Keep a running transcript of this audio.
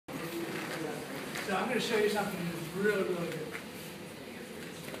So I'm going to show you something that's really, really good.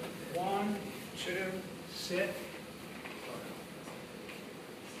 1, 2, sit.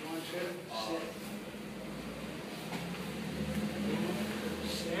 1, 2, sit.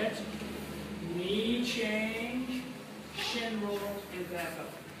 Sit. Knee change, shin roll, and back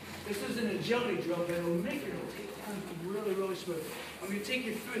up. This is an agility drill that will make your arms really, really smooth. I'm going to take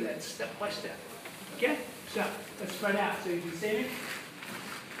you through that step by step. Okay? So, let's spread out. So you can see me.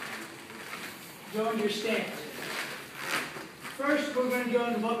 Go into your stance. First, we're going to go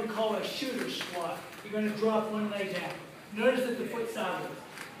into what we call a shooter squat. You're going to drop one leg down. Notice that the foot's sideways.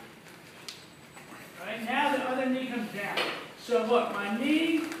 All right, now the other knee comes down. So look, my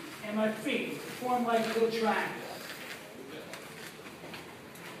knee and my feet form like a little triangle.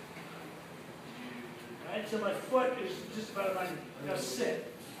 All right, so my foot is just about my knee. Now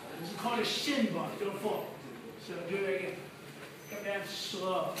sit. This is called a shin bump. Don't fall. So do it again. Come down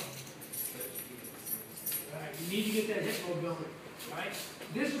slow. All right, you need to get that hip mobility. All right,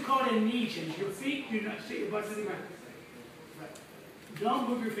 this is called a knee change. Your feet do not sit your butt to the ground. Right. Don't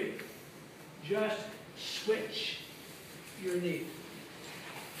move your feet. Just switch your knee.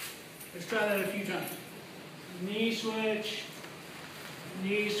 Let's try that a few times. Knee switch,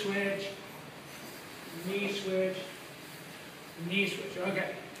 knee switch, knee switch, knee switch.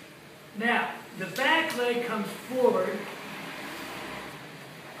 Okay. Now, the back leg comes forward.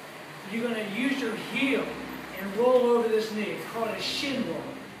 You're going to use your heel and roll over this knee. It's called a shin roll.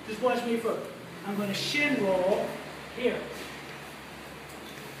 Just watch me first. I'm going to shin roll here.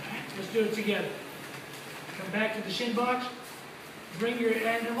 All right, let's do it together. Come back to the shin box. Bring your,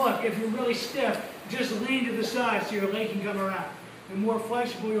 and look, if you're really stiff, just lean to the side so your leg can come around. The more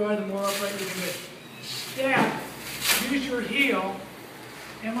flexible you are, the more upright you can be. Step, use your heel,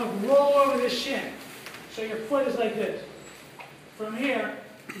 and look, roll over the shin. So your foot is like this. From here,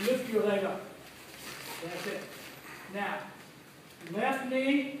 lift your leg up. That's it. Now, left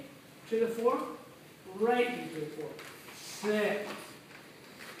knee to the floor, right knee to the floor. Sit.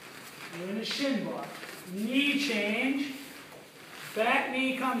 You're in a shin bar. Knee change. Back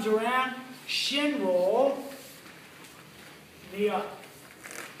knee comes around. Shin roll. Knee up.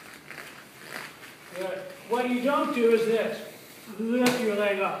 Good. What you don't do is this. Lift your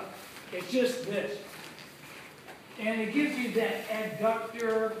leg up. It's just this. And it gives you that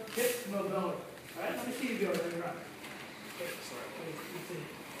adductor hip mobility. All right, let me see you do it. Let me run. Okay,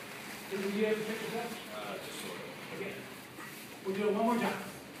 sorry. Did you ever pick this up? Just sort of. Okay. We'll do it one more time.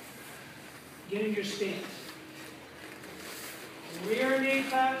 Get in your stance. Rear knee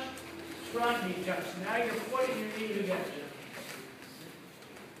touch, front knee touch. Now you're putting your knee together.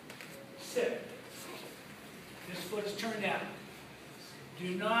 Sit. This foot is turned out.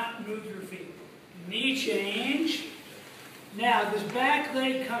 Do not move your feet. Knee change. Now, this back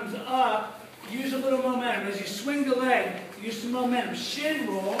leg comes up. Use a little momentum. As you swing the leg, use some momentum. Shin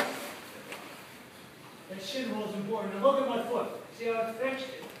roll. That shin roll is important. Now look at my foot. See how it's fixed?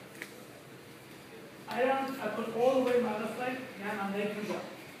 I put all the weight in my left leg. Now my leg comes up.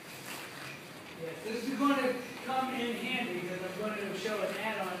 Yes, this is going to come in handy because I'm going to show an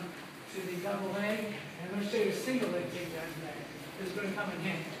add-on to the double leg. And I'm going to show you a single leg takedown today. This is going to come in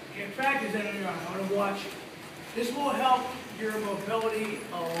handy. You can practice that on your own. I want to watch it. This will help your mobility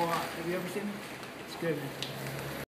a lot. Have you ever seen it? It's good.